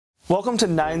Welcome to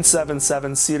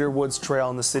 977 Cedar Woods Trail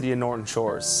in the city of Norton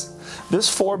Shores.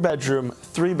 This 4-bedroom,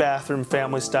 3-bathroom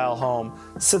family-style home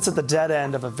sits at the dead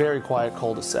end of a very quiet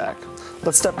cul-de-sac.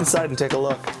 Let's step inside and take a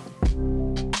look.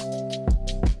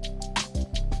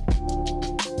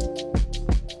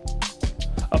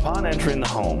 Upon entering the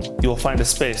home, you will find a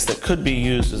space that could be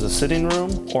used as a sitting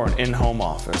room or an in-home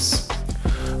office.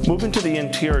 Moving to the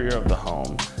interior of the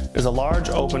home is a large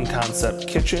open concept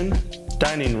kitchen,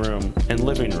 dining room, and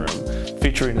living room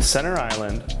featuring a center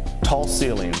island, tall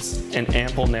ceilings, and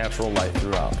ample natural light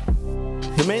throughout.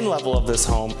 The main level of this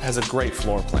home has a great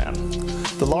floor plan.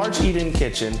 The large eat-in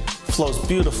kitchen flows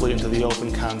beautifully into the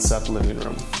open concept living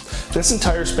room. This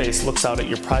entire space looks out at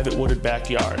your private wooded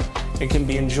backyard and can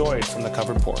be enjoyed from the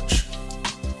covered porch.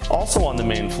 Also on the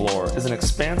main floor is an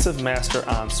expansive master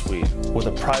ensuite with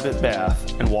a private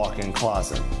bath and walk-in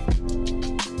closet.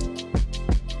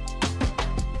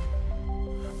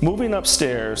 Moving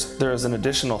upstairs, there is an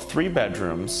additional 3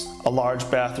 bedrooms, a large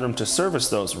bathroom to service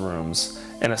those rooms,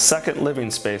 and a second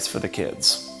living space for the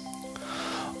kids.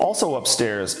 Also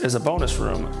upstairs is a bonus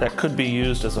room that could be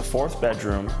used as a 4th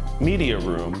bedroom, media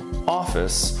room,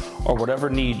 office, or whatever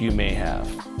need you may have.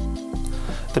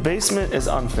 The basement is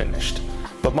unfinished,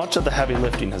 but much of the heavy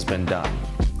lifting has been done.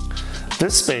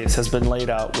 This space has been laid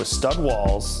out with stud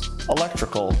walls,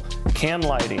 electrical, can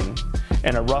lighting,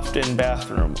 and a roughed-in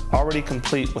bathroom already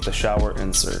complete with a shower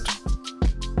insert.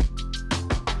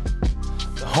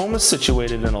 The home is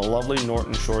situated in a lovely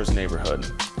Norton Shores neighborhood.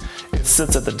 It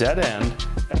sits at the dead end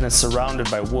and is surrounded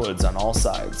by woods on all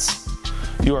sides.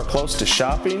 You are close to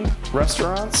shopping,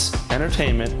 restaurants,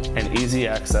 entertainment, and easy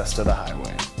access to the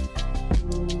highway.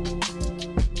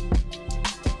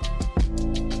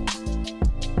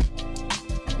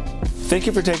 Thank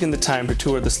you for taking the time to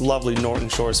tour this lovely Norton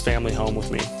Shores family home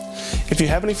with me. If you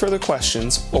have any further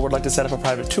questions or would like to set up a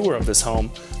private tour of this home,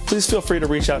 please feel free to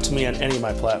reach out to me on any of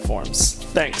my platforms.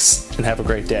 Thanks, and have a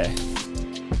great day.